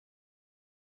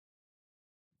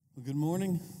Well, good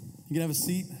morning. You can have a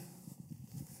seat.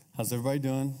 How's everybody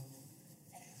doing?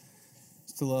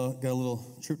 Still got a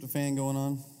little tryptophan going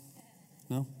on?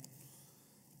 No?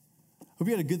 Hope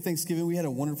you had a good Thanksgiving. We had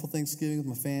a wonderful Thanksgiving with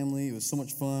my family. It was so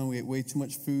much fun. We ate way too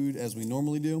much food as we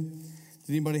normally do. Did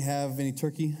anybody have any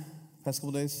turkey past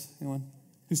couple days? Anyone?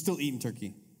 Who's still eating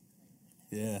turkey?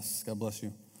 Yes. God bless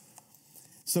you.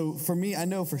 So for me, I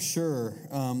know for sure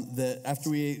that after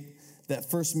we ate that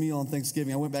first meal on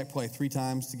Thanksgiving, I went back probably 3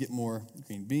 times to get more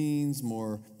green beans,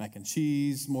 more mac and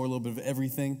cheese, more a little bit of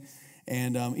everything.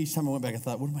 And each time I went back, I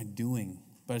thought, what am I doing?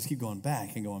 But I just keep going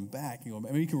back and going back and going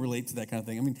back. I mean, you can relate to that kind of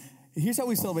thing. I mean, here's how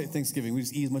we celebrate Thanksgiving. We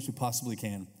just eat as much as we possibly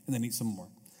can and then eat some more.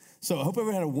 So I hope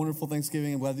everyone had a wonderful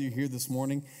Thanksgiving. I'm glad that you're here this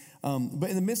morning. But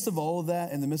in the midst of all of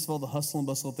that, in the midst of all the hustle and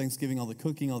bustle of Thanksgiving, all the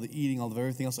cooking, all the eating, all of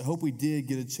everything else, I hope we did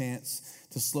get a chance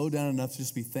to slow down enough to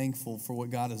just be thankful for what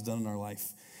God has done in our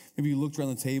life. Maybe you looked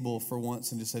around the table for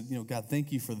once and just said, God,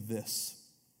 thank you for this.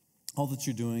 All that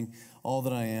you're doing, all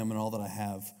that I am, and all that I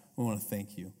have, we want to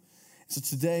thank you. So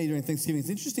today, during Thanksgiving, it's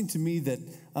interesting to me that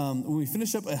when we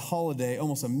finish up a holiday,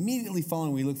 almost immediately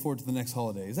following, we look forward to the next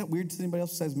holiday. Is that weird to anybody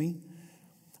else besides me?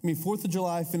 I mean, 4th of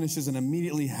July finishes and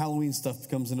immediately Halloween stuff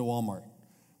comes into Walmart.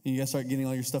 You guys start getting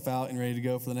all your stuff out and ready to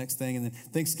go for the next thing. And then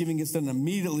Thanksgiving gets done and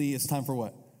immediately it's time for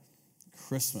what?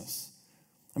 Christmas.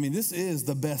 I mean, this is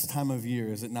the best time of year,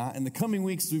 is it not? In the coming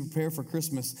weeks as we prepare for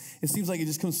Christmas, it seems like it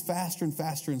just comes faster and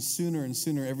faster and sooner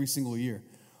every single year.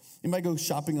 Anybody go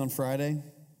shopping on Friday?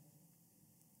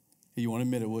 Hey, you won't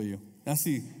admit it, will you? I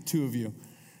see 2 of you.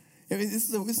 I mean, this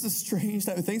is a strange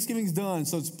time. Thanksgiving's done,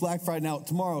 so it's Black Friday. Now,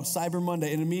 tomorrow, Cyber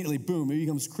Monday, and immediately, boom, it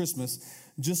becomes Christmas,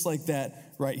 just like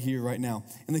that right here, right now.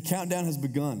 And the countdown has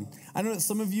begun. I know that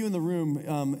some of you in the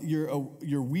room,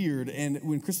 you're weird, and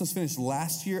when Christmas finished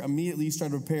last year, immediately you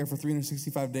started to prepare for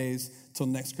 365 days till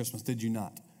next Christmas, did you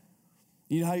not?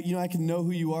 You know how I can know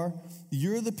who you are?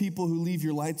 You're the people who leave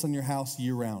your lights on your house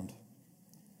year-round.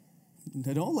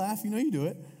 Don't laugh, you know you do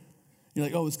it. You're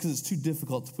like, oh, it's because it's too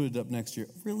difficult to put it up next year.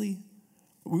 Really?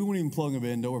 We won't even plug them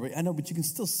in, don't worry. I know, but you can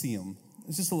still see them.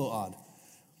 It's just a little odd.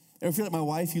 Ever feel like my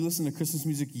wife, you listen to Christmas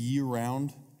music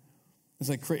year-round? It's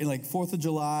like 4th of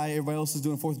July, everybody else is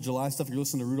doing 4th of July stuff. You're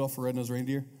listening to Rudolph the Red-Nosed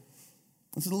Reindeer.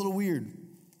 It's a little weird.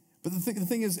 But the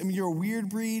thing is, I mean, you're a weird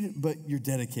breed, but you're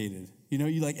dedicated.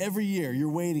 You like every year,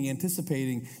 you're waiting,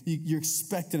 anticipating, you're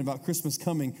expecting about Christmas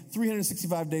coming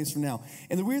 365 days from now.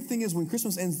 And the weird thing is when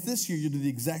Christmas ends this year, you'll do the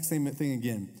exact same thing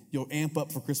again. You'll amp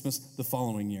up for Christmas the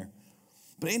following year.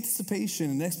 But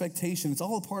anticipation and expectation, it's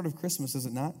all a part of Christmas, is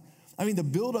it not? I mean, the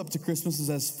build up to Christmas is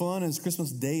as fun as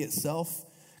Christmas Day itself.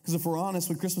 Because if we're honest,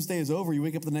 when Christmas Day is over, you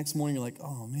wake up the next morning, you're like,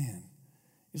 oh man,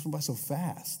 it just went by so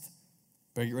fast.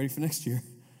 Better get ready for next year.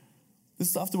 This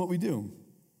is often what we do.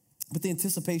 But the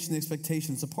anticipation, the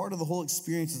expectation, it's a part of the whole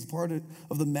experience. It's a part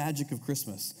of the magic of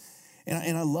Christmas.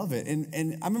 And I love it. And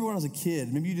I remember when I was a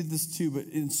kid, maybe you did this too, but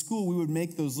in school we would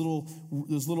make those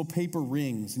little paper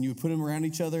rings, and you would put them around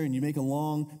each other, and you make a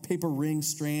long paper ring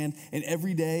strand, and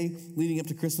every day leading up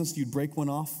to Christmas, you'd break one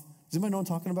off. Does anybody know what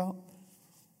I'm talking about?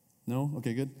 No?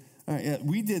 Okay, good. All right, yeah,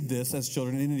 we did this as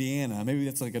children in Indiana. Maybe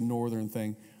that's like a northern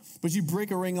thing. But you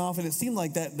break a ring off, and it seemed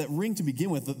like that ring to begin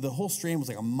with, the whole strand was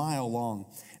like a mile long.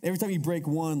 Every time you break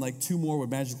one, like 2 more would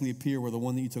magically appear where the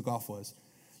one that you took off was.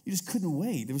 You just couldn't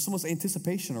wait. There was so much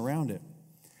anticipation around it.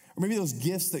 Or maybe those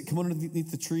gifts that come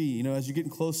underneath the tree, as you're getting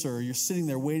closer, or you're sitting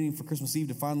there waiting for Christmas Eve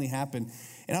to finally happen.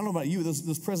 And I don't know about you,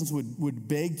 those presents would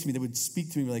beg to me, they would speak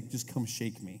to me like, just come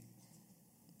shake me.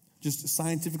 Just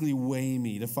scientifically weigh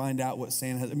me to find out what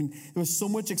Santa has. I mean, there was so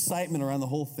much excitement around the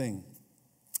whole thing.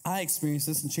 I experienced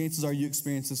this, and chances are you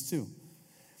experience this too.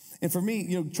 And for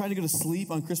me, trying to go to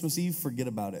sleep on Christmas Eve, forget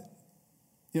about it.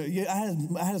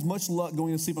 I had as much luck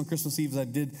going to sleep on Christmas Eve as I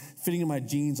did fitting in my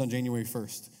jeans on January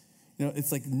 1st.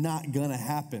 It's like not gonna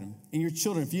happen. And your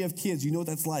children, if you have kids, you know what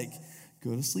that's like.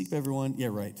 Go to sleep, everyone. Yeah,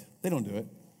 right. They don't do it.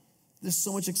 There's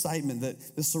so much excitement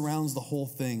that surrounds the whole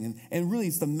thing. And really,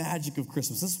 it's the magic of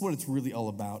Christmas. This is what it's really all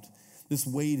about. This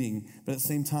waiting, but at the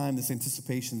same time, this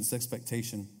anticipation, this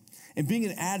expectation. And being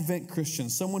an Advent Christian,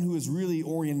 someone who is really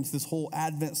oriented to this whole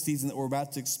Advent season that we're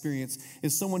about to experience,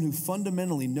 is someone who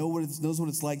fundamentally knows what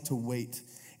it's like to wait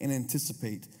and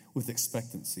anticipate with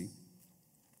expectancy.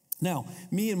 Now,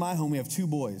 me and my home, we have 2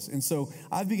 boys. And so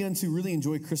I've begun to really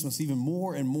enjoy Christmas even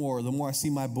more and more the more I see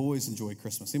my boys enjoy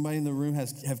Christmas. Anybody in the room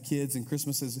have kids, and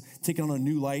Christmas has taken on a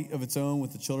new light of its own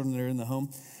with the children that are in the home?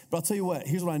 But I'll tell you what,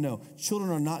 here's what I know.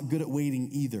 Children are not good at waiting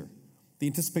either. The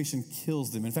anticipation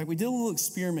kills them. In fact, we did a little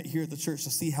experiment here at the church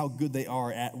to see how good they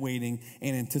are at waiting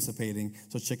and anticipating.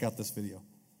 So check out this video.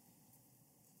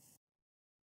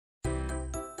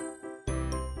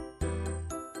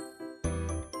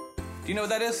 Do you know what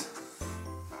that is?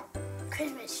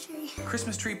 Christmas tree.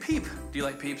 Christmas tree peep. Do you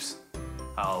like peeps?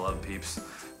 I love peeps.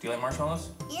 Do you like marshmallows?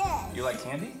 Yeah. Do you like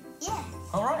candy? Yeah.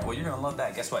 All right, well, you're gonna love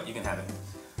that. Guess what? You can have it.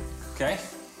 Okay?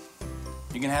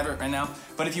 You can have it right now.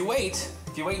 But if you wait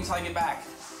until I get back,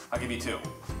 I'll give you 2.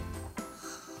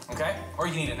 Okay? Or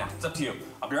you can eat it now. It's up to you.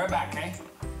 I'll be right back, okay?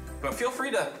 But feel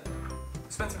free to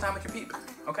spend some time with your peep,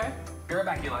 okay? Be right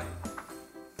back, Eli.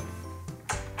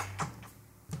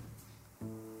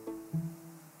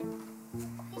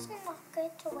 It's not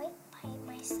good to wait by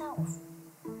myself.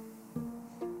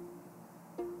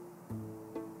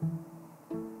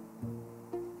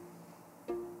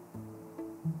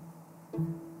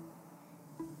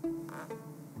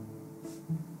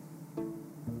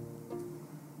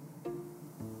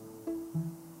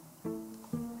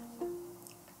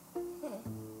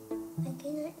 I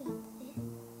cannot eat it.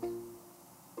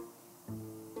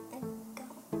 And go.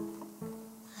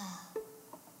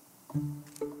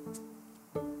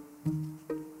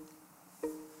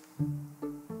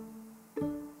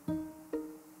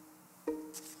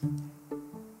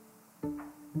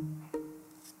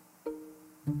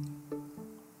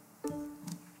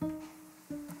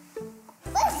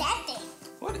 What's that thing?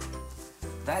 What?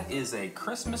 That is a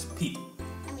Christmas peep.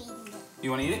 I'm eating it.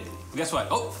 You wanna eat it? Well, guess what?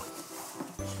 Oh!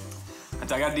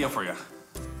 I got a deal for you.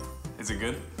 Is it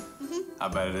good? Mm-hmm. I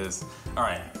bet it is. All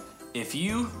right, if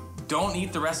you don't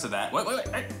eat the rest of that, wait.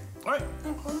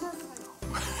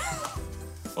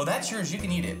 Well, that's yours, you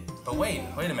can eat it. But wait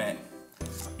a minute.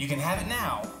 You can have it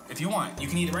now if you want. You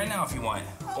can eat it right now if you want.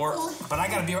 But I'm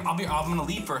gonna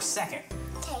leave for a second.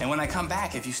 Okay. And when I come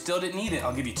back, if you still didn't eat it,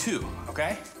 I'll give you 2,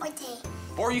 okay? Okay.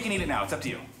 Or you can eat it now, it's up to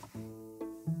you.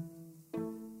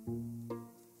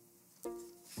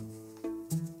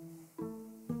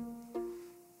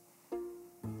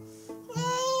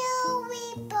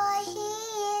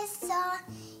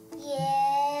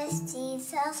 Yes,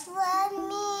 Jesus loved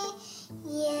me.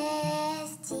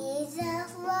 Yes,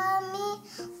 Jesus loved me.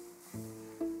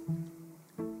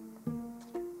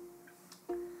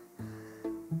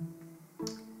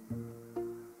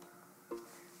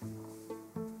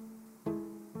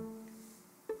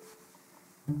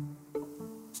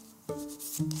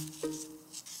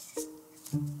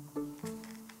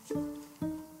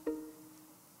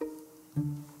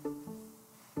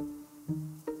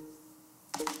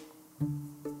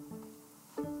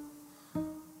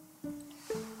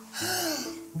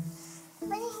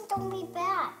 Don't be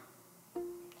bad.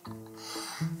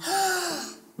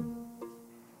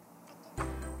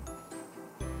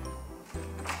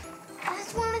 I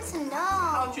just wanted to know.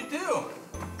 How'd you do?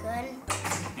 Good.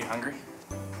 You hungry?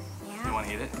 Yeah. You want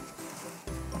to eat it?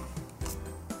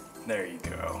 There you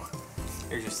go.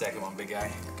 Here's your second one, big guy.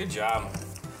 Good job.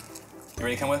 You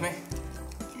ready to come with me?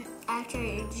 After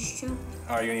you just chew.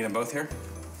 Oh, are you gonna eat them both here?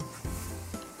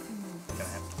 Can I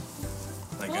have?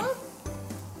 Are they good?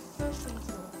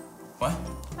 What?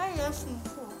 I love some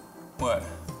food. What?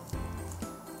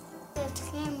 It's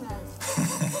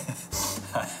cameras.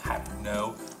 I have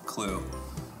no clue.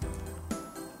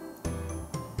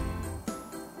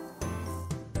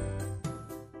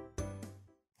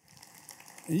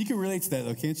 And you can relate to that,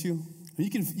 though, can't you? You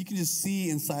can just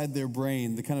see inside their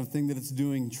brain the kind of thing that it's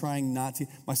doing, trying not to.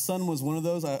 My son was one of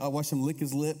those. I watched him lick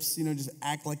his lips, just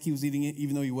act like he was eating it,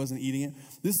 even though he wasn't eating it.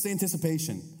 This is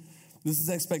anticipation. This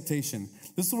is expectation.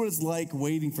 This is what it's like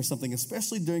waiting for something,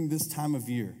 especially during this time of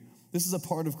year. This is a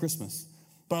part of Christmas.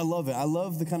 But I love it. I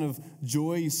love the kind of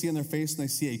joy you see on their face when they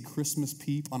see a Christmas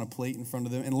peep on a plate in front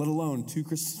of them, and let alone 2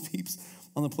 Christmas peeps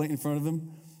on the plate in front of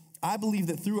them. I believe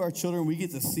that through our children, we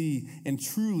get to see and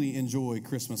truly enjoy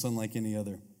Christmas unlike any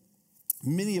other.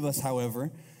 Many of us, however,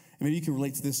 and maybe you can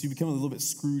relate to this, you become a little bit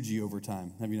Scroogey over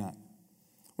time, have you not?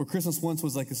 Where Christmas once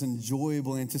was like this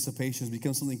enjoyable anticipation has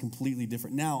become something completely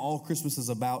different. Now, all Christmas is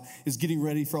about is getting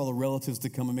ready for all the relatives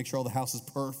to come and make sure all the house is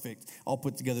perfect, all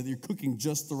put together, that you're cooking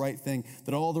just the right thing,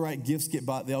 that all the right gifts get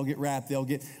bought, they all get wrapped, they all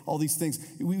get all these things.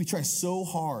 We try so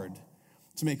hard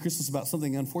to make Christmas about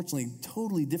something, unfortunately,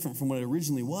 totally different from what it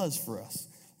originally was for us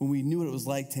when we knew what it was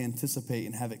like to anticipate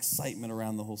and have excitement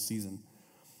around the whole season.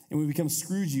 And when we become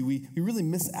Scroogey, we really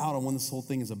miss out on what this whole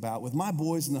thing is about. With my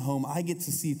boys in the home, I get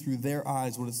to see through their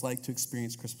eyes what it's like to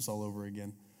experience Christmas all over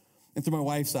again. And through my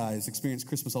wife's eyes, experience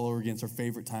Christmas all over again. It's her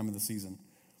favorite time of the season.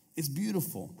 It's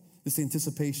beautiful, this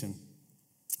anticipation.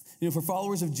 For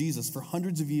followers of Jesus, for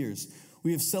hundreds of years,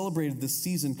 we have celebrated this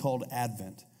season called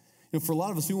Advent. For a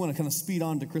lot of us, we want to kind of speed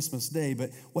on to Christmas Day,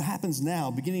 but what happens now,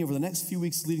 beginning over the next few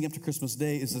weeks leading up to Christmas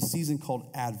Day, is a season called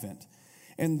Advent.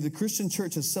 And the Christian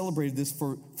church has celebrated this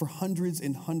for hundreds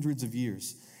and hundreds of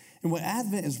years. And what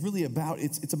Advent is really about,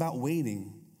 it's about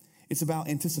waiting. It's about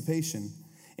anticipation.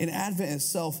 And Advent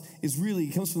itself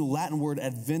it comes from the Latin word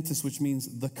adventus, which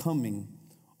means the coming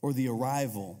or the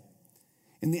arrival.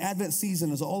 And the Advent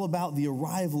season is all about the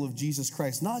arrival of Jesus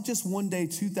Christ, not just one day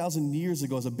 2,000 years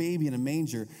ago as a baby in a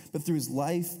manger, but through his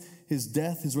life, his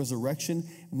death, his resurrection.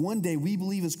 One day we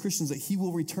believe as Christians that he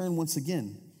will return once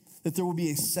again, that there will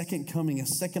be a second coming, a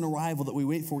second arrival that we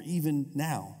wait for even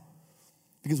now.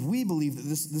 Because we believe that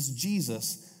this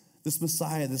Jesus, this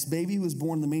Messiah, this baby who was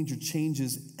born in the manger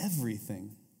changes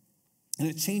everything. And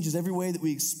it changes every way that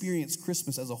we experience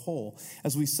Christmas as a whole,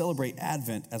 as we celebrate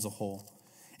Advent as a whole.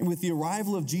 And with the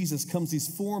arrival of Jesus comes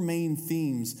these four main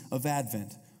themes of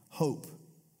Advent: hope,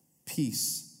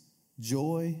 peace,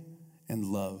 joy, and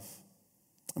love.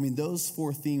 I mean, those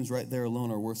four themes right there alone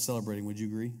are worth celebrating. Would you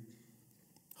agree?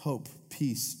 Hope,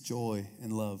 peace, joy,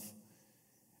 and love.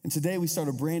 And today we start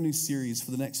a brand new series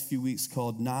for the next few weeks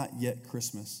called Not Yet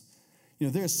Christmas. You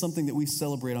know, there is something that we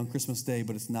celebrate on Christmas Day,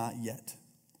 but it's not yet.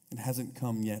 It hasn't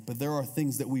come yet. But there are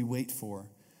things that we wait for.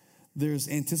 There's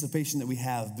anticipation that we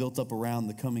have built up around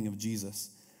the coming of Jesus.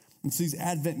 And so these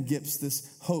Advent gifts,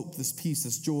 this hope, this peace,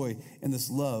 this joy, and this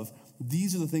love,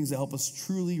 these are the things that help us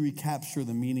truly recapture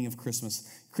the meaning of Christmas.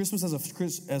 Christmas as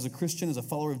a Christian, as a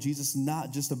follower of Jesus, is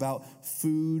not just about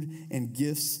food and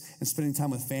gifts and spending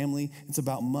time with family. It's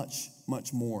about much,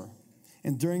 much more.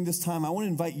 And during this time, I want to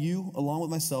invite you, along with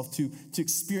myself, to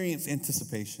experience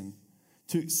anticipation,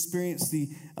 to experience the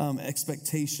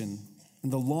expectation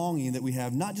and the longing that we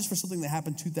have, not just for something that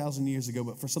happened 2,000 years ago,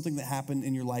 but for something that happened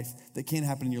in your life, that can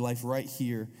happen in your life right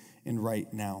here and right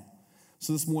now.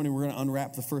 So this morning, we're going to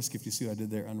unwrap the first gift. You see what I did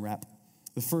there? Unwrap.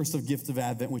 The first gift of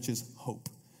Advent, which is hope.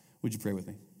 Would you pray with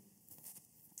me?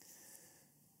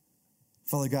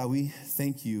 Father God, we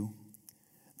thank you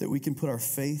that we can put our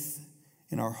faith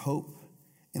and our hope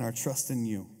and our trust in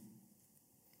you.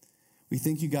 We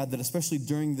thank you, God, that especially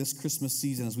during this Christmas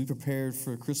season, as we prepared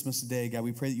for Christmas Day, God,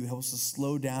 we pray that you help us to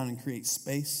slow down and create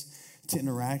space to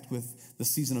interact with the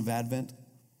season of Advent.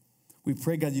 We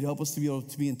pray, God, you'd help us to be able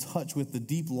to be in touch with the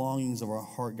deep longings of our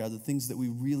heart, God, the things that we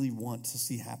really want to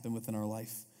see happen within our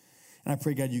life. And I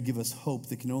pray, God, you give us hope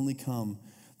that can only come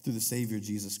through the Savior,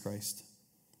 Jesus Christ.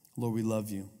 Lord, we love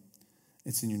you.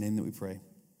 It's in your name that we pray.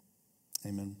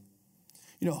 Amen.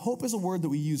 You know, hope is a word that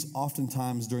we use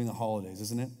oftentimes during the holidays,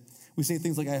 isn't it? We say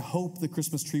things like, I hope the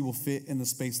Christmas tree will fit in the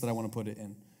space that I want to put it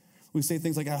in. We say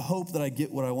things like, I hope that I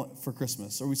get what I want for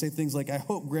Christmas. Or we say things like, I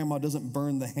hope grandma doesn't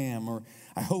burn the ham. Or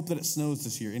I hope that it snows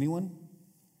this year. Anyone?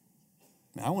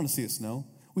 I want to see it snow.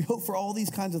 We hope for all these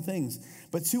kinds of things.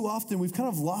 But too often we've kind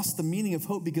of lost the meaning of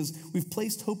hope because we've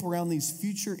placed hope around these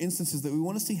future instances that we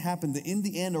want to see happen that in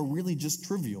the end are really just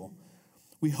trivial.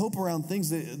 We hope around things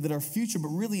that are future, but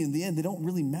really in the end, they don't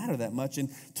really matter that much. And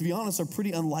to be honest, are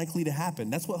pretty unlikely to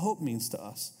happen. That's what hope means to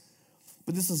us.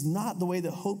 But this is not the way that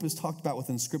hope is talked about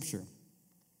within Scripture.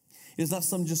 It is not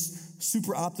some just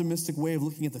super optimistic way of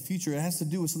looking at the future. It has to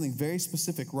do with something very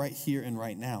specific right here and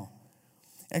right now.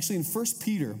 Actually, in 1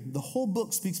 Peter, the whole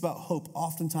book speaks about hope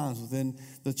oftentimes within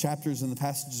the chapters and the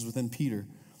passages within Peter.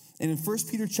 And in 1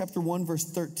 Peter chapter 1, verse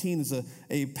 13 is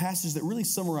a passage that really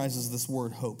summarizes this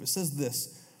word hope. It says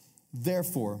this: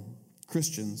 therefore,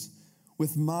 Christians,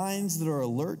 with minds that are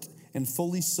alert and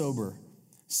fully sober,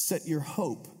 set your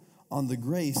hope on the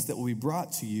grace that will be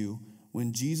brought to you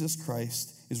when Jesus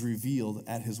Christ is revealed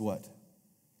at his what?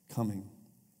 Coming.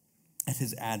 At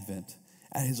his advent,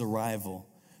 at his arrival.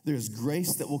 There is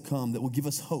grace that will come that will give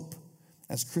us hope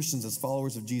as Christians, as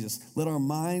followers of Jesus. Let our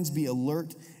minds be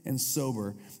alert and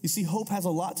sober. You see, hope has a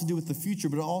lot to do with the future,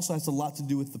 but it also has a lot to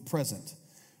do with the present,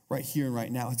 right here and right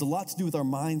now. It has a lot to do with our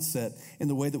mindset and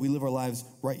the way that we live our lives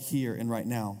right here and right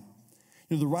now.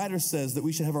 You know, the writer says that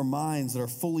we should have our minds that are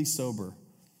fully sober.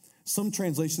 Some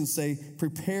translations say,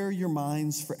 prepare your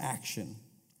minds for action.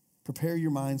 Prepare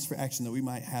your minds for action that we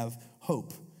might have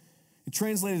hope. And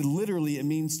translated literally, it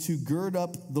means to gird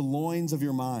up the loins of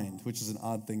your mind, which is an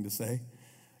odd thing to say.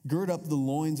 Gird up the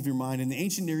loins of your mind. In the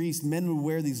ancient Near East, men would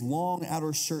wear these long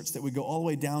outer shirts that would go all the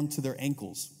way down to their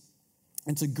ankles.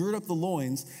 And to gird up the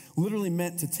loins literally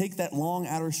meant to take that long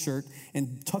outer shirt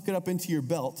and tuck it up into your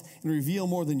belt and reveal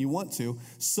more than you want to,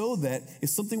 so that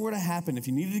if something were to happen, if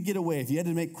you needed to get away, if you had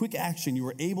to make quick action, you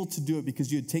were able to do it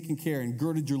because you had taken care and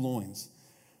girded your loins.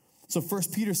 So 1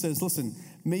 Peter says, listen,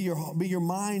 may your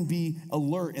mind be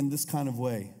alert in this kind of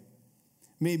way.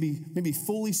 Maybe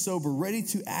fully sober, ready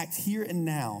to act here and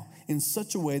now in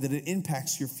such a way that it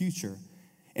impacts your future.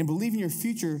 And believe in your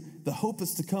future, the hope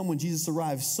that's to come when Jesus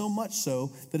arrives, so much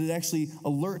so that it actually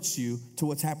alerts you to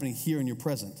what's happening here in your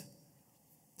present.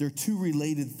 They're two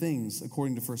related things,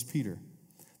 according to 1 Peter.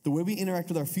 The way we interact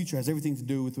with our future has everything to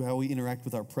do with how we interact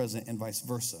with our present and vice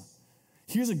versa.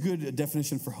 Here's a good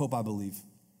definition for hope, I believe.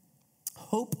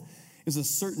 Hope is a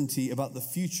certainty about the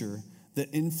future that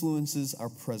influences our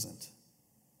present.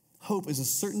 Hope is a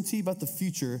certainty about the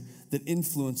future that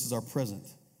influences our present.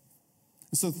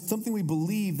 And so something we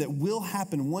believe that will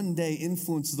happen one day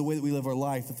influences the way that we live our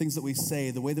life, the things that we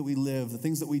say, the way that we live, the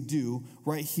things that we do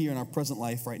right here in our present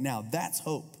life right now. That's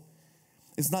hope.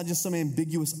 It's not just some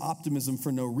ambiguous optimism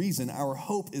for no reason. Our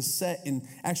hope is set in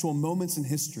actual moments in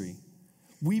history.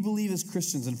 We believe as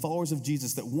Christians and followers of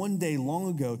Jesus that one day long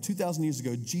ago, 2,000 years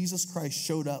ago, Jesus Christ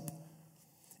showed up.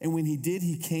 And when he did,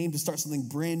 he came to start something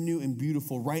brand new and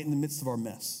beautiful right in the midst of our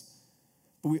mess.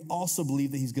 But we also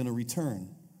believe that he's going to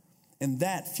return. And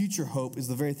that future hope is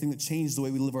the very thing that changed the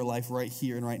way we live our life right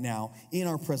here and right now, in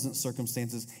our present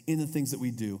circumstances, in the things that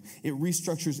we do. It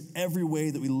restructures every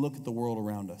way that we look at the world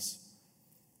around us.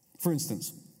 For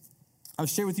instance, I've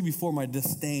shared with you before my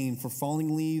disdain for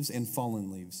falling leaves and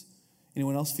fallen leaves.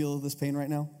 Anyone else feel this pain right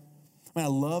now? I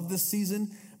love this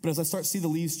season, but as I start to see the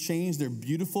leaves change, they're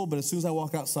beautiful. But as soon as I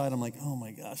walk outside, I'm like, oh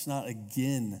my gosh, not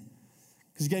again.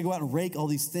 Because you got to go out and rake all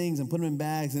these things and put them in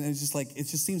bags. And it's just like, it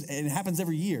just seems, and it happens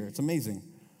every year. It's amazing.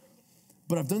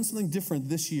 But I've done something different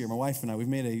this year. My wife and I, we've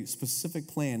made a specific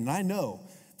plan. And I know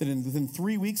that within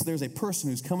 3 weeks, there's a person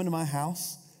who's coming to my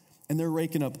house and they're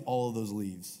raking up all of those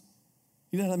leaves.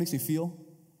 You know how that makes me feel?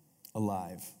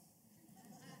 Alive.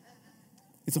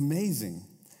 It's amazing.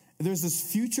 There's this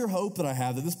future hope that I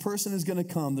have that this person is going to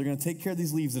come. They're going to take care of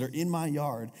these leaves that are in my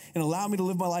yard and allow me to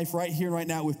live my life right here and right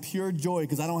now with pure joy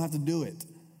because I don't have to do it.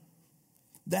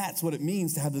 That's what it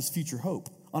means to have this future hope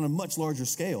on a much larger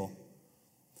scale.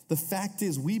 The fact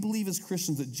is, we believe as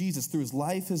Christians that Jesus, through his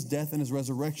life, his death, and his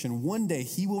resurrection, one day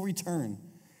he will return.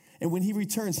 And when he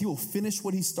returns, he will finish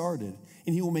what he started,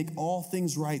 and he will make all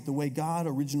things right the way God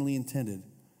originally intended.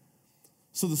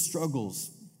 So the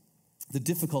struggles, the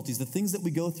difficulties, the things that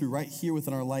we go through right here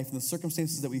within our life and the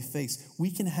circumstances that we face, we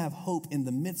can have hope in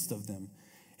the midst of them.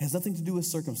 It has nothing to do with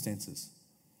circumstances.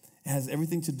 It has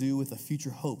everything to do with a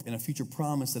future hope and a future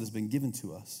promise that has been given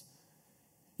to us.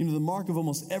 You know, the mark of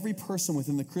almost every person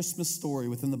within the Christmas story,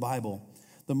 within the Bible,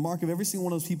 the mark of every single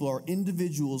one of those people are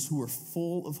individuals who are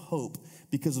full of hope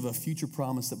because of a future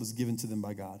promise that was given to them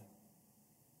by God.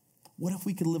 What if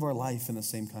we could live our life in the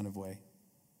same kind of way?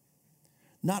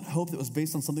 Not hope that was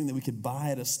based on something that we could buy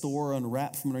at a store or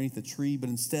unwrap from underneath a tree, but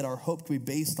instead our hope could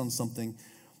be based on something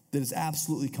that is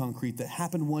absolutely concrete, that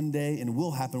happened one day and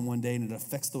will happen one day, and it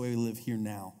affects the way we live here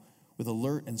now with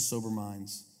alert and sober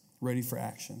minds, ready for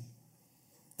action.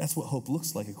 That's what hope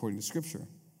looks like according to Scripture.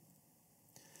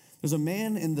 There's a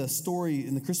man in the story,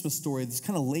 in the Christmas story, that's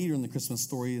kind of later in the Christmas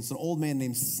story. It's an old man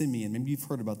named Simeon. Maybe you've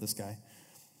heard about this guy.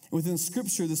 Within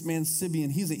Scripture, this man Simeon,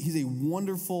 he's a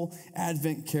wonderful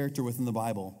Advent character within the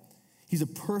Bible. He's a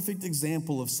perfect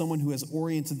example of someone who has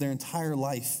oriented their entire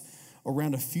life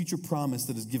around a future promise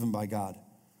that is given by God.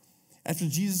 After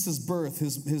Jesus' birth,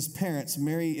 his parents,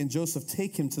 Mary and Joseph,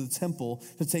 take him to the temple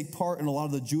to take part in a lot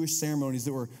of the Jewish ceremonies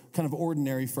that were kind of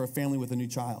ordinary for a family with a new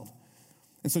child.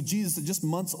 And so Jesus, at just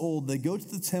months old, they go to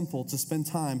the temple to spend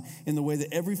time in the way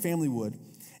that every family would.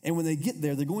 And when they get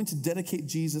there, they're going to dedicate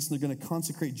Jesus and they're going to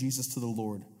consecrate Jesus to the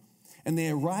Lord. And they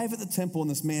arrive at the temple, and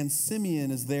this man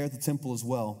Simeon is there at the temple as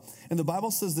well. And the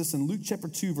Bible says this in Luke chapter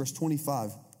 2, verse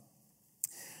 25.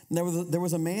 There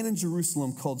was a man in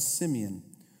Jerusalem called Simeon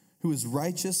who was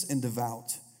righteous and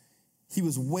devout. He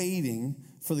was waiting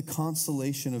for the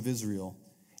consolation of Israel,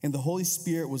 and the Holy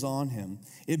Spirit was on him.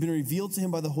 It had been revealed to him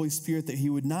by the Holy Spirit that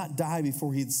he would not die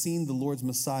before he had seen the Lord's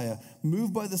Messiah.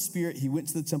 Moved by the Spirit, he went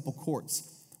to the temple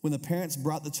courts. When the parents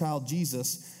brought the child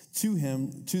Jesus to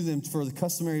them for the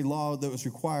customary law that was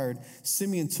required,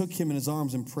 Simeon took him in his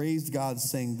arms and praised God,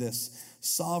 saying this,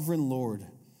 "Sovereign Lord,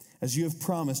 as you have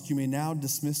promised, you may now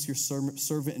dismiss your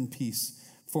servant in peace,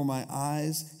 for my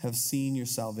eyes have seen your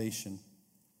salvation,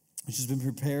 which has been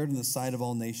prepared in the sight of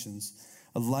all nations,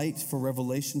 a light for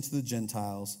revelation to the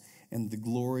Gentiles and the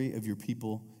glory of your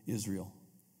people Israel."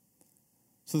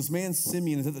 So this man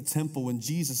Simeon is at the temple when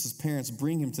Jesus' parents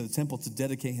bring him to the temple to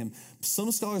dedicate him.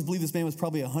 Some scholars believe this man was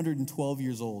probably 112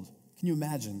 years old. Can you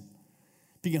imagine?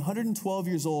 Being 112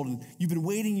 years old, and you've been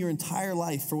waiting your entire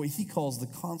life for what he calls the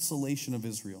consolation of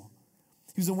Israel.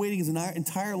 He's been waiting his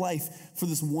entire life for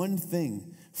this one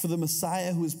thing, for the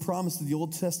Messiah who is promised in the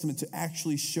Old Testament to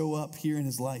actually show up here in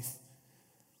his life.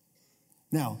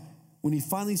 Now, when he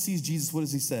finally sees Jesus, what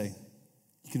does he say?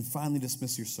 "You can finally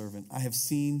dismiss your servant. I have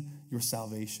seen your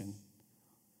salvation."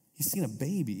 He's seen a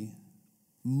baby,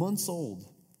 months old,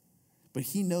 but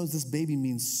he knows this baby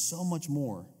means so much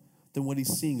more than what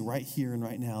he's seeing right here and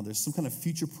right now. There's some kind of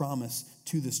future promise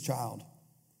to this child.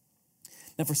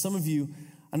 Now, for some of you,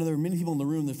 I know there are many people in the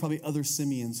room, there's probably other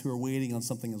Simeons who are waiting on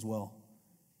something as well.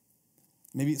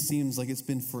 Maybe it seems like it's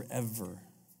been forever.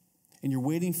 And you're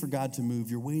waiting for God to move.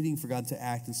 You're waiting for God to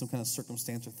act in some kind of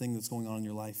circumstance or thing that's going on in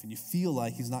your life. And you feel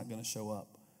like he's not going to show up.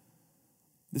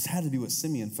 This had to be what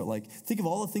Simeon felt like. Think of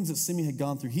all the things that Simeon had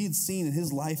gone through. He had seen in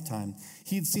his lifetime.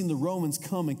 He had seen the Romans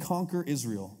come and conquer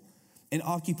Israel and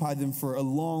occupy them for a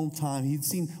long time. He'd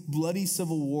seen bloody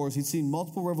civil wars. He'd seen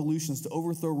multiple revolutions to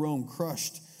overthrow Rome,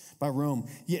 crushed by Rome.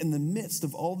 Yet in the midst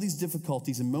of all these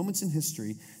difficulties and moments in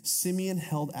history, Simeon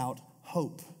held out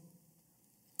hope.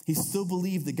 He still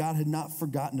believed that God had not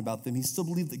forgotten about them. He still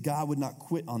believed that God would not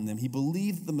quit on them. He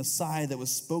believed that the Messiah that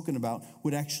was spoken about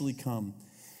would actually come.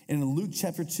 And in Luke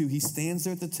chapter 2, he stands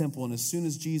there at the temple, and as soon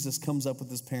as Jesus comes up with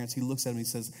his parents, he looks at him and he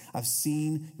says, I've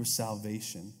seen your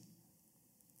salvation.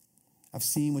 I've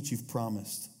seen what you've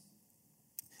promised.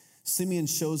 Simeon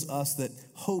shows us that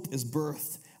hope is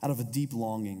birthed out of a deep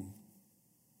longing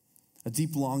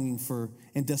for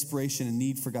and desperation and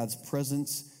need for God's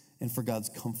presence and for God's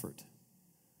comfort.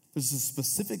 There's a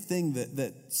specific thing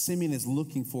that Simeon is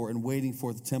looking for and waiting for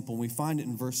at the temple. And we find it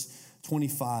in verse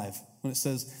 25 when it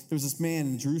says, there was this man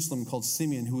in Jerusalem called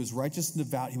Simeon who was righteous and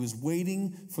devout. He was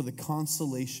waiting for the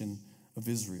consolation of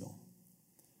Israel.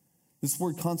 This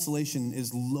word consolation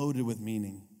is loaded with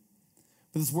meaning.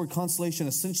 But this word consolation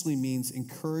essentially means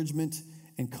encouragement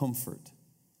and comfort.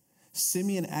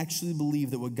 Simeon actually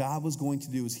believed that what God was going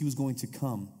to do is he was going to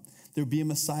come. There would be a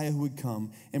Messiah who would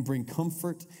come and bring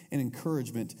comfort and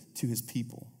encouragement to his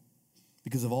people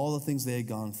because of all the things they had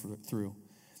gone through.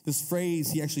 This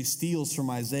phrase he actually steals from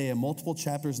Isaiah, multiple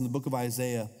chapters in the book of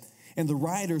Isaiah. And the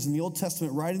writers in the Old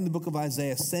Testament writing the book of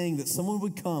Isaiah saying that someone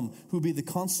would come who would be the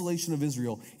consolation of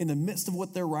Israel. In the midst of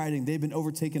what they're writing, they've been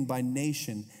overtaken by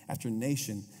nation after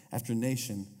nation after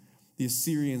nation. The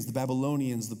Assyrians, the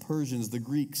Babylonians, the Persians, the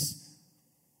Greeks.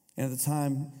 And at the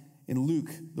time in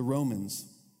Luke, the Romans.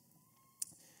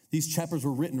 These chapters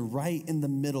were written right in the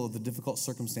middle of the difficult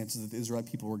circumstances that the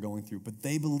Israelite people were going through. But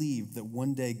they believed that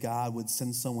one day God would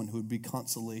send someone who would be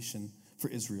consolation for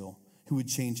Israel, who would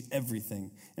change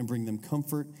everything and bring them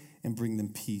comfort and bring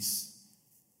them peace.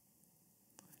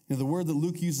 You know, the word that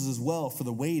Luke uses as well for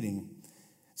the waiting,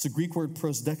 it's a Greek word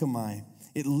prosdechomai.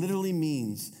 It literally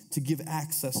means to give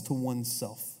access to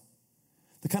oneself.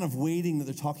 The kind of waiting that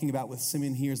they're talking about with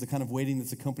Simeon here is the kind of waiting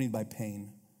that's accompanied by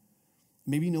pain.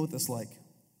 Maybe you know what that's like.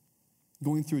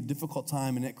 Going through a difficult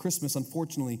time, and at Christmas,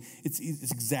 unfortunately, it's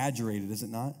exaggerated, is it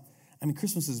not? I mean,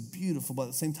 Christmas is beautiful, but at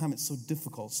the same time, it's so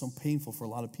difficult, so painful for a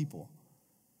lot of people.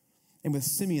 And with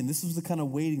Simeon, this was the kind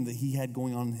of waiting that he had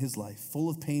going on in his life,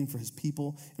 full of pain for his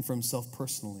people and for himself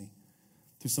personally,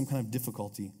 through some kind of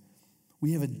difficulty.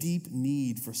 We have a deep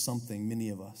need for something, many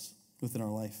of us, within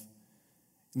our life.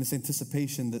 And this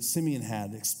anticipation that Simeon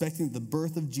had, expecting that the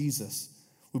birth of Jesus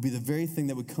would be the very thing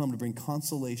that would come to bring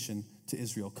consolation to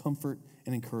Israel, comfort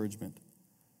and encouragement.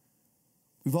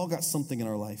 We've all got something in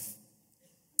our life,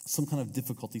 some kind of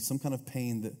difficulty, some kind of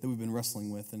pain that we've been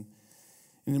wrestling with. And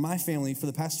in my family, for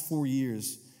the past 4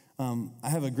 years, I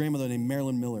have a grandmother named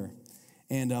Marilyn Miller.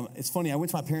 And it's funny, I went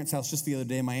to my parents' house just the other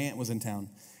day. My aunt was in town.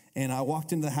 And I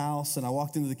walked into the house, and I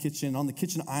walked into the kitchen. On the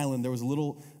kitchen island, there was a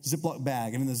little Ziploc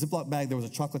bag. And in the Ziploc bag, there was a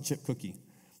chocolate chip cookie.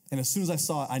 And as soon as I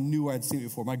saw it, I knew where I'd seen it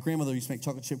before. My grandmother used to make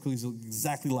chocolate chip cookies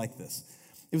exactly like this.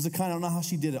 It was the kind, I don't know how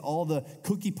she did it. All the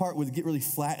cookie part would get really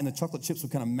flat, and the chocolate chips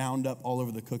would kind of mound up all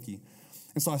over the cookie.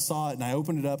 And so I saw it, and I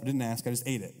opened it up. I didn't ask. I just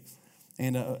ate it.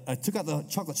 And I took out the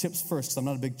chocolate chips first, because I'm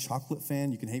not a big chocolate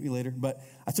fan. You can hate me later. But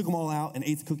I took them all out and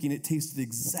ate the cookie, and it tasted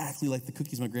exactly like the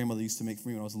cookies my grandmother used to make for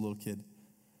me when I was a little kid.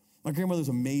 My grandmother's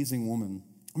an amazing woman.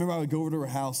 I remember I would go over to her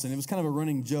house, and it was kind of a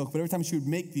running joke, but every time she would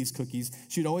make these cookies,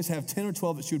 she would always have 10 or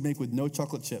 12 that she would make with no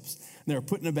chocolate chips. And they were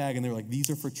put in a bag, and they were like, these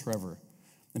are for Trevor.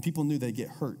 And people knew they'd get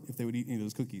hurt if they would eat any of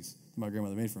those cookies that my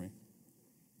grandmother made for me.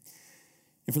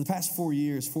 And for the past 4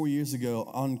 years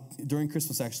ago, during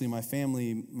Christmas actually, my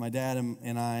family, my dad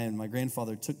and I and my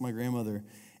grandfather took my grandmother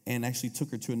and actually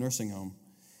took her to a nursing home.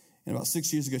 And about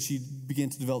 6 years ago, she began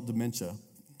to develop dementia.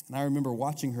 And I remember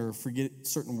watching her forget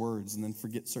certain words and then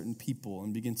forget certain people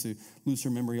and begin to lose her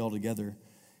memory altogether.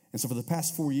 And so for the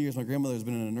past 4 years, my grandmother has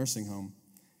been in a nursing home.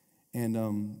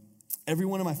 And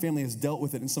everyone in my family has dealt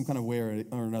with it in some kind of way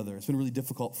or another. It's been really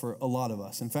difficult for a lot of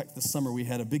us. In fact, this summer we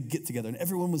had a big get-together, and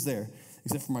everyone was there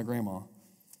except for my grandma.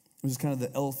 It was just kind of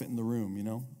the elephant in the room, you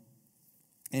know?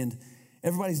 And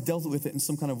everybody's dealt with it in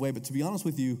some kind of way. But to be honest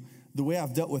with you, the way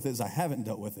I've dealt with it is I haven't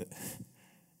dealt with it.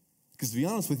 Because to be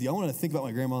honest with you, I want to think about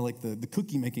my grandma like the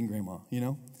cookie-making grandma, you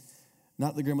know?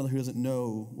 Not the grandmother who doesn't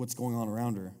know what's going on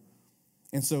around her.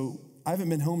 And so I haven't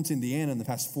been home to Indiana in the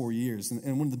past 4 years.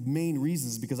 And one of the main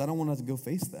reasons is because I don't want to have to go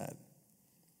face that.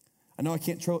 I know I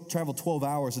can't travel 12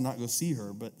 hours and not go see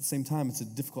her, but at the same time, it's a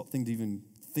difficult thing to even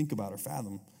think about or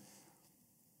fathom.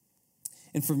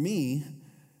 And for me,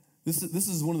 this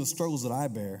is one of the struggles that I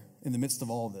bear in the midst of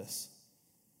all this.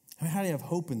 I mean, how do you have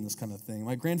hope in this kind of thing?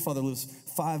 My grandfather lives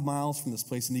 5 miles from this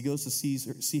place, and he goes to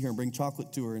see her and bring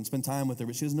chocolate to her and spend time with her,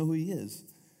 but she doesn't know who he is.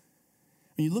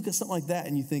 And you look at something like that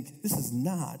and you think, this is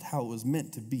not how it was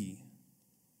meant to be.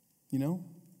 You know?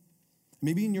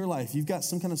 Maybe in your life, you've got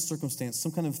some kind of circumstance,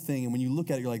 some kind of thing, and when you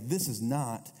look at it, you're like, this is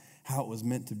not how it was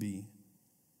meant to be.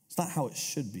 It's not how it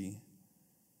should be.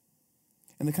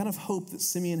 And the kind of hope that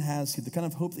Simeon has here, the kind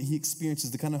of hope that he experiences,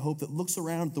 the kind of hope that looks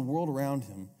around at the world around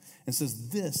him and says,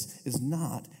 this is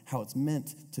not how it's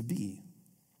meant to be.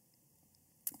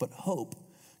 But hope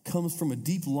comes from a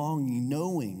deep longing,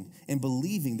 knowing and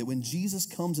believing that when Jesus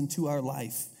comes into our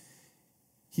life,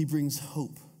 he brings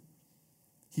hope.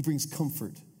 He brings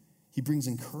comfort. He brings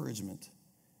encouragement.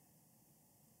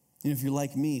 And if you're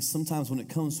like me, sometimes when it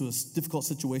comes to a difficult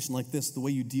situation like this, the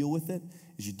way you deal with it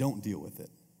is you don't deal with it.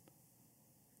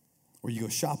 Or you go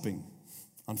shopping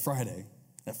on Friday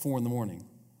at 4 a.m.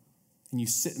 and you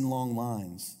sit in long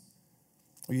lines.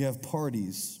 Or you have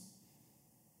parties.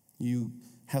 You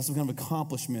have some kind of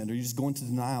accomplishment, or you just go into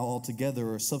denial altogether,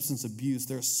 or substance abuse.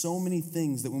 There are so many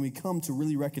things that when we come to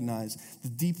really recognize the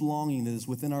deep longing that is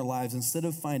within our lives, instead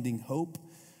of finding hope,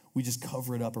 we just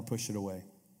cover it up or push it away.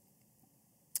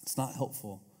 It's not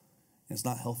helpful, and it's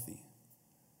not healthy.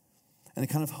 And the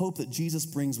kind of hope that Jesus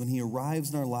brings when he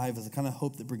arrives in our lives is the kind of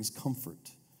hope that brings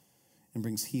comfort and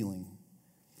brings healing.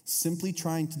 Simply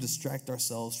trying to distract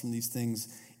ourselves from these things,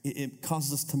 it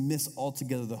causes us to miss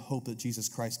altogether the hope that Jesus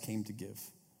Christ came to give.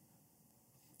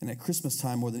 And at Christmas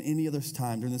time, more than any other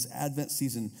time, during this Advent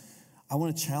season, I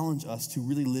want to challenge us to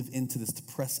really live into this, to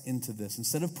press into this.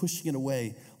 Instead of pushing it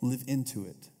away, live into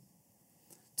it.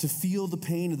 To feel the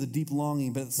pain of the deep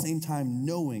longing, but at the same time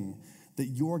knowing that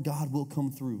your God will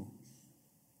come through.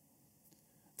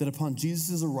 That upon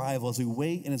Jesus' arrival, as we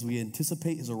wait and as we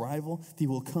anticipate his arrival, he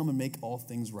will come and make all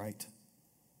things right.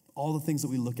 All the things that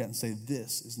we look at and say,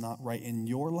 this is not right in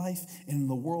your life and in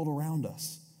the world around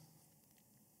us.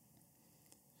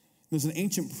 There's an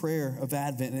ancient prayer of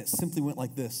Advent, and it simply went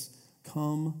like this: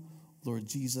 come, Lord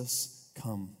Jesus,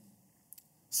 come.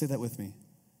 Say that with me.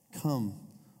 Come,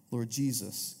 Lord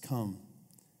Jesus, come.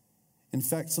 In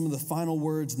fact, some of the final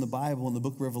words in the Bible, in the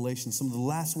book of Revelation, some of the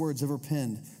last words ever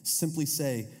penned, simply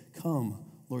say, come,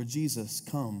 Lord Jesus,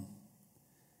 come.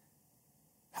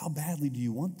 How badly do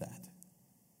you want that?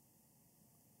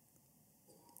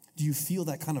 Do you feel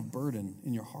that kind of burden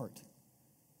in your heart?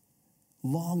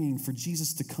 Longing for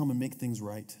Jesus to come and make things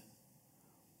right?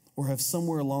 Or have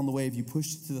somewhere along the way, have you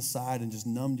pushed it to the side and just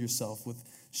numbed yourself with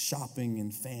shopping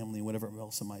and family, whatever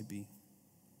else it might be?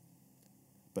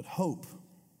 But hope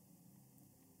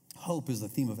is the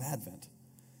theme of Advent.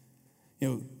 You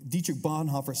know, Dietrich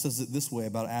Bonhoeffer says it this way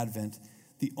about Advent: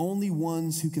 the only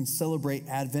ones who can celebrate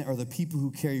Advent are the people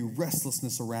who carry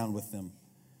restlessness around with them,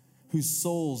 whose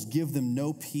souls give them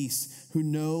no peace, who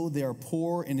know they are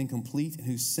poor and incomplete, and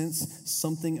who sense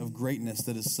something of greatness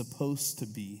that is supposed to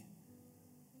be.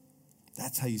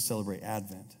 That's how you celebrate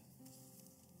Advent.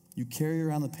 You carry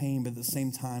around the pain, but at the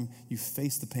same time, you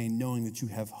face the pain knowing that you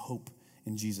have hope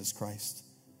in Jesus Christ.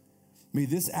 May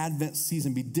this Advent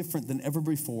season be different than ever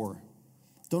before.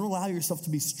 Don't allow yourself to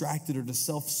be distracted or to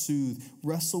self-soothe.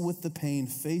 Wrestle with the pain.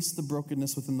 Face the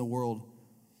brokenness within the world.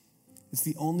 It's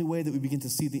the only way that we begin to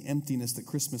see the emptiness that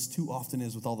Christmas too often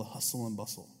is with all the hustle and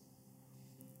bustle.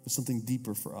 There's something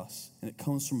deeper for us, and it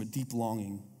comes from a deep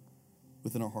longing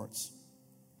within our hearts.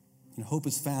 And hope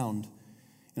is found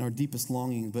in our deepest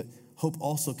longing, but hope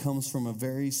also comes from a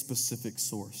very specific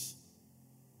source.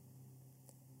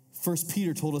 1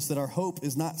 Peter told us that our hope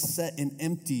is not set in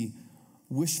empty,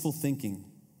 wishful thinking.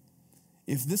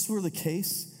 If this were the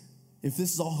case, if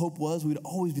this is all hope was, we'd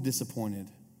always be disappointed.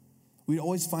 We'd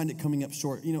always find it coming up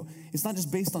short. You know, it's not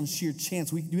just based on sheer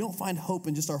chance. We don't find hope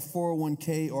in just our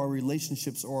 401k or our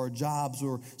relationships or our jobs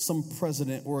or some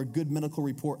president or a good medical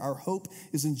report. Our hope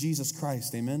is in Jesus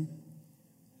Christ, amen?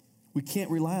 We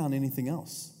can't rely on anything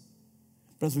else.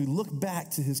 But as we look back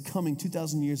to his coming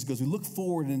 2,000 years ago, as we look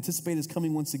forward and anticipate his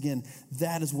coming once again,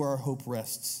 that is where our hope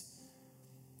rests.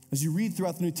 As you read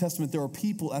throughout the New Testament, there are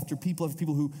people after people after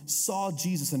people who saw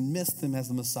Jesus and missed him as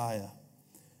the Messiah.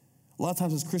 A lot of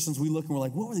times as Christians, we look and we're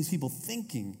like, what were these people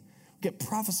thinking? We get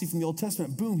prophecy from the Old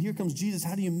Testament. Boom, here comes Jesus.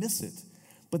 How do you miss it?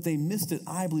 But they missed it,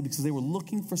 I believe, because they were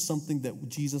looking for something that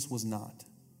Jesus was not.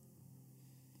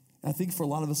 And I think for a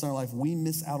lot of us in our life, we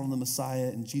miss out on the Messiah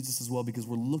and Jesus as well because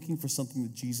we're looking for something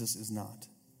that Jesus is not.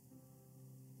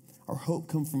 Our hope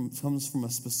comes from a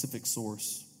specific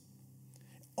source.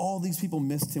 All these people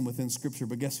missed him within Scripture,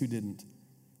 but guess who didn't?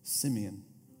 Simeon.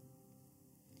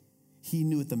 He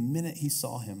knew at the minute he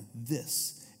saw him,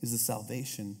 this is the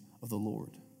salvation of the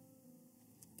Lord.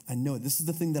 I know it. This is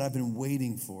the thing that I've been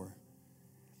waiting for.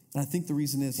 And I think the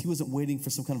reason is he wasn't waiting for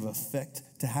some kind of effect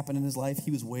to happen in his life.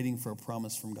 He was waiting for a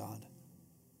promise from God.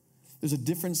 There's a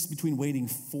difference between waiting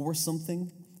for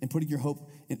something and putting your hope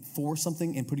for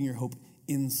something and putting your hope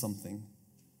in something.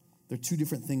 They're two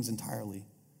different things entirely.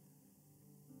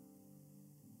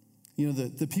 You know,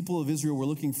 the people of Israel were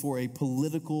looking for a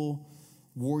political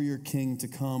warrior king to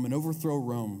come and overthrow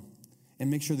Rome and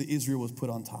make sure that Israel was put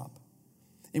on top.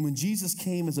 And when Jesus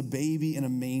came as a baby in a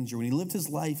manger, when he lived his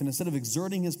life and instead of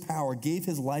exerting his power, gave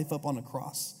his life up on a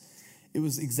cross, it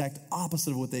was the exact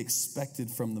opposite of what they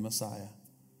expected from the Messiah.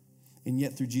 And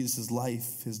yet through Jesus'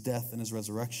 life, his death, and his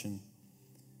resurrection,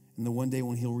 and the one day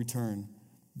when he'll return,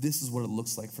 this is what it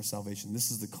looks like for salvation. This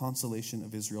is the consolation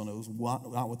of Israel, and it was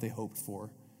not what they hoped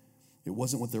for. It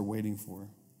wasn't what they're waiting for.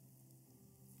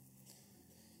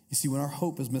 You see, when our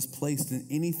hope is misplaced in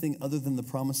anything other than the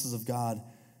promises of God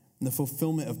and the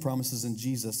fulfillment of promises in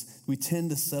Jesus, we tend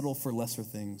to settle for lesser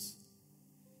things.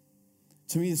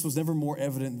 To me, this was never more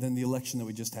evident than the election that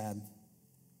we just had.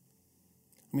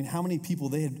 I mean, how many people,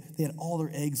 they had all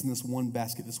their eggs in this one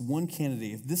basket, this one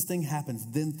candidate. If this thing happens,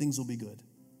 then things will be good.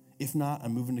 If not,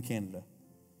 I'm moving to Canada.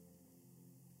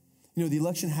 You know, the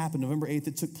election happened November 8th.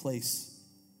 It took place.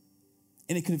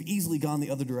 And it could have easily gone the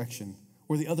other direction,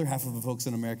 where the other half of the folks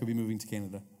in America would be moving to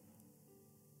Canada.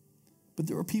 But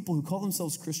there were people who call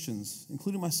themselves Christians,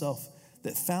 including myself,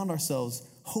 that found ourselves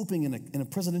hoping in a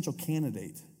presidential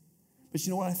candidate. But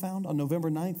you know what I found on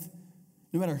November 9th?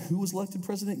 No matter who was elected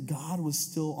president, God was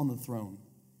still on the throne.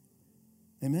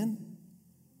 Amen?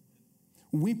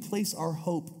 When we place our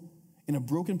hope in a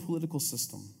broken political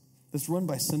system that's run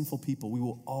by sinful people, we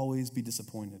will always be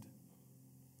disappointed.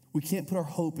 We can't put our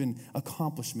hope in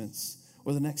accomplishments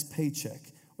or the next paycheck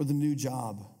or the new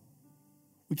job.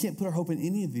 We can't put our hope in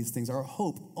any of these things. Our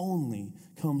hope only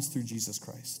comes through Jesus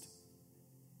Christ,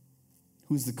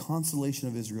 who is the consolation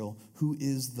of Israel, who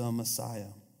is the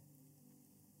Messiah.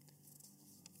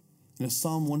 You know,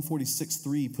 Psalm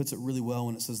 146:3 puts it really well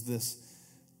when it says this: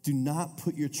 do not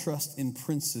put your trust in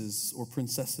princes or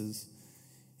princesses,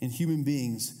 in human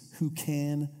beings who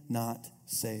cannot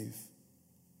save.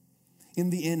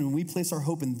 In the end, when we place our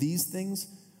hope in these things,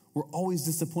 we're always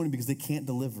disappointed because they can't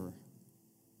deliver.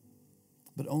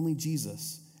 But only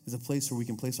Jesus is a place where we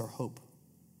can place our hope.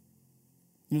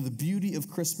 You know, the beauty of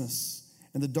Christmas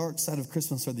and the dark side of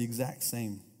Christmas are the exact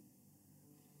same.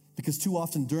 Because too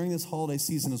often during this holiday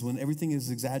season is when everything is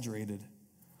exaggerated.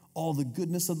 All the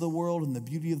goodness of the world and the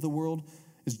beauty of the world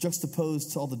is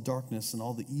juxtaposed to all the darkness and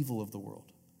all the evil of the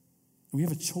world. And we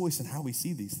have a choice in how we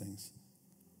see these things.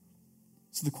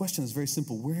 So the question is very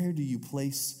simple. Where do you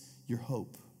place your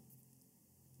hope?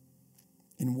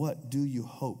 In what do you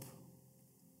hope?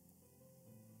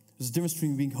 There's a difference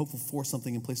between being hopeful for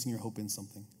something and placing your hope in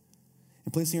something.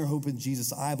 And placing our hope in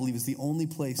Jesus, I believe, is the only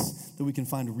place that we can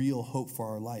find real hope for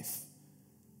our life.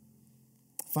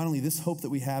 Finally, this hope that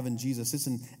we have in Jesus, it's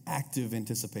an active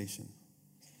anticipation.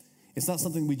 It's not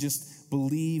something we just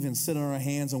believe and sit on our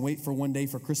hands and wait for one day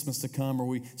for Christmas to come, or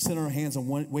we sit on our hands and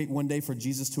wait one day for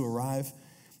Jesus to arrive.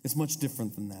 It's much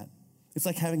different than that. It's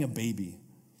like having a baby.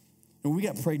 When we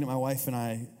got pregnant, my wife and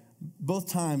I,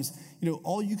 both times, you know,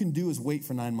 all you can do is wait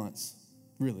for 9 months,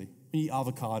 really. You eat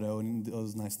avocado and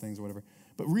those nice things or whatever.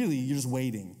 But really, you're just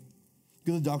waiting.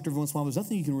 You go to the doctor every once in a while. There's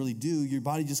nothing you can really do. Your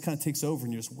body just kind of takes over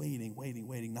and you're just waiting.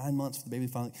 9 months for the baby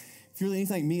to finally. If you're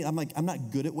anything like me, I'm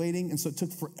not good at waiting. And so it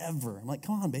took forever. I'm like,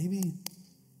 come on, baby.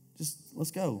 Just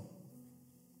let's go.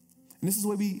 And this is the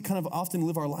way we kind of often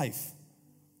live our life.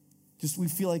 Just we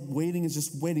feel like waiting is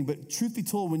just waiting. But truth be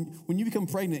told, when you become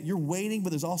pregnant, you're waiting, but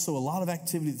there's also a lot of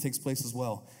activity that takes place as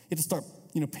well. You have to start,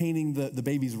 painting the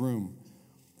baby's room,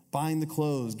 buying the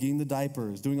clothes, getting the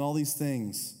diapers, doing all these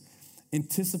things.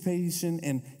 Anticipation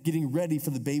and getting ready for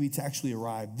the baby to actually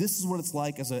arrive. This is what it's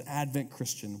like as an Advent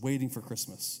Christian, waiting for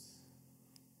Christmas.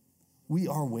 We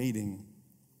are waiting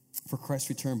for Christ's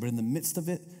return, but in the midst of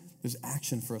it, there's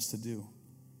action for us to do.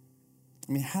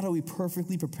 I mean, how do we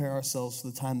perfectly prepare ourselves for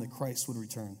the time that Christ would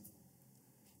return?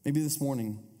 Maybe this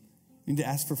morning, you need to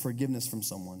ask for forgiveness from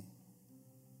someone.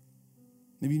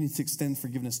 Maybe you need to extend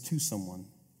forgiveness to someone.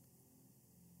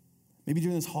 Maybe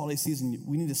during this holiday season,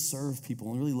 we need to serve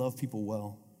people and really love people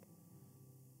well.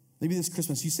 Maybe this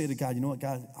Christmas, you say to God, you know what,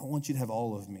 God, I want you to have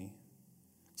all of me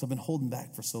because I've been holding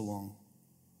back for so long.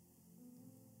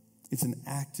 It's an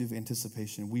active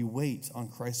anticipation. We wait on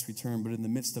Christ's return, but in the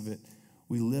midst of it,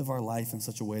 we live our life in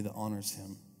such a way that honors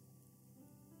him.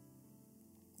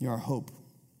 Our hope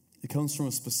It comes from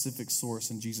a specific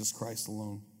source in Jesus Christ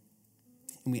alone.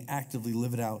 And we actively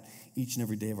live it out each and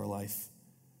every day of our life.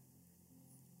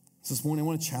 So this morning, I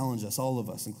want to challenge us, all of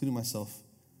us, including myself,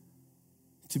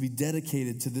 to be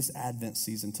dedicated to this Advent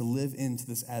season, to live into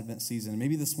this Advent season. And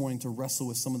maybe this morning to wrestle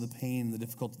with some of the pain and the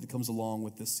difficulty that comes along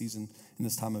with this season and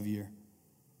this time of year.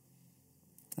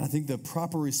 And I think the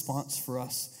proper response for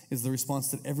us is the response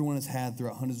that everyone has had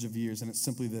throughout hundreds of years, and it's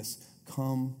simply this: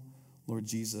 come, Lord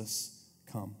Jesus,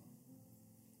 come.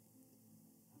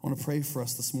 I want to pray for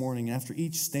us this morning, and after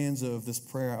each stanza of this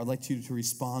prayer, I'd like you to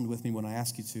respond with me when I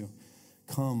ask you to.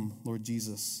 Come, Lord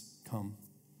Jesus, come.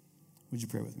 Would you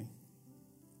pray with me?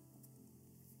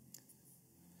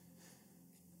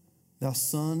 Thou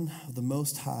Son of the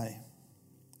Most High,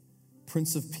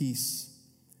 Prince of Peace,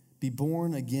 be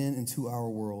born again into our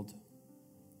world.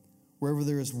 Wherever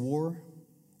there is war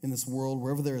in this world,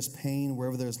 wherever there is pain,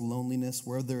 wherever there is loneliness,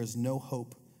 wherever there is no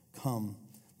hope, come,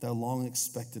 thou long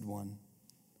expected one,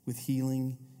 with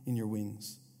healing in your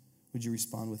wings. Would you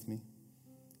respond with me?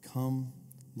 Come,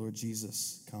 Lord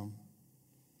Jesus, come.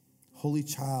 Holy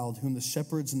child, whom the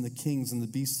shepherds and the kings and the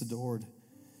beasts adored,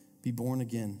 be born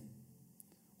again.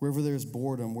 Wherever there is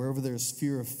boredom, wherever there is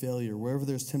fear of failure, wherever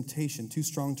there is temptation too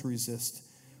strong to resist,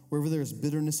 wherever there is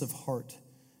bitterness of heart,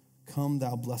 come,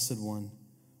 thou blessed one,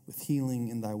 with healing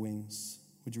in thy wings.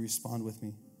 Would you respond with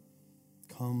me?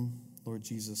 Come, Lord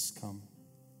Jesus, come.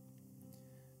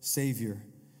 Savior,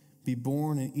 be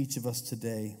born in each of us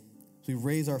today as we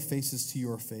raise our faces to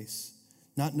your face,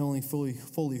 not knowing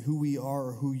fully who we are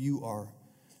or who you are,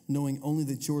 knowing only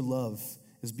that your love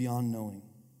is beyond knowing.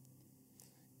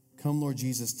 Come, Lord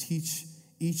Jesus, teach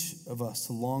each of us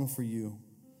to long for you,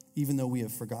 even though we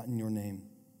have forgotten your name.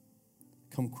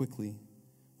 Come quickly.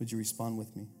 Would you respond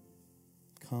with me?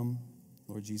 Come,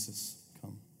 Lord Jesus,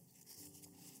 come.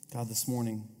 God, this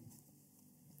morning,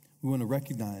 we want to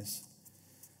recognize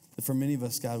that for many of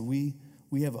us, God, we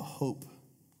have a hope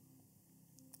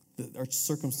that our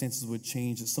circumstances would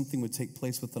change, that something would take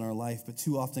place within our life. But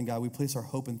too often, God, we place our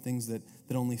hope in things that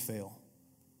only fail.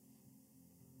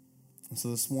 And so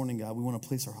this morning, God, we want to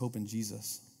place our hope in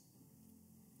Jesus.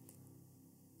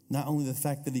 Not only the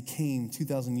fact that he came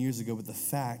 2,000 years ago, but the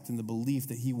fact and the belief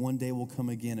that he one day will come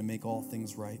again and make all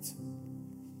things right.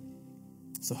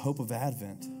 It's the hope of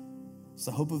Advent. It's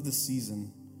the hope of this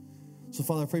season. So,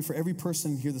 Father, I pray for every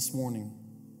person here this morning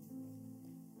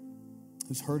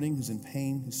who's hurting, who's in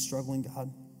pain, who's struggling,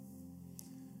 God,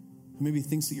 who maybe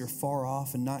thinks that you're far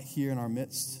off and not here in our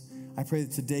midst. I pray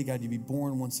that today, God, you be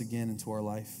born once again into our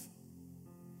life.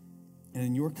 And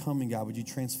in your coming, God, would you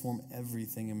transform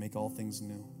everything and make all things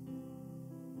new?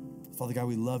 Father God,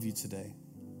 we love you today.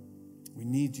 We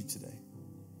need you today.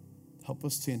 Help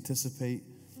us to anticipate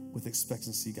with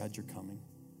expectancy, God, you're coming.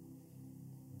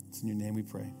 It's in your name we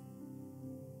pray.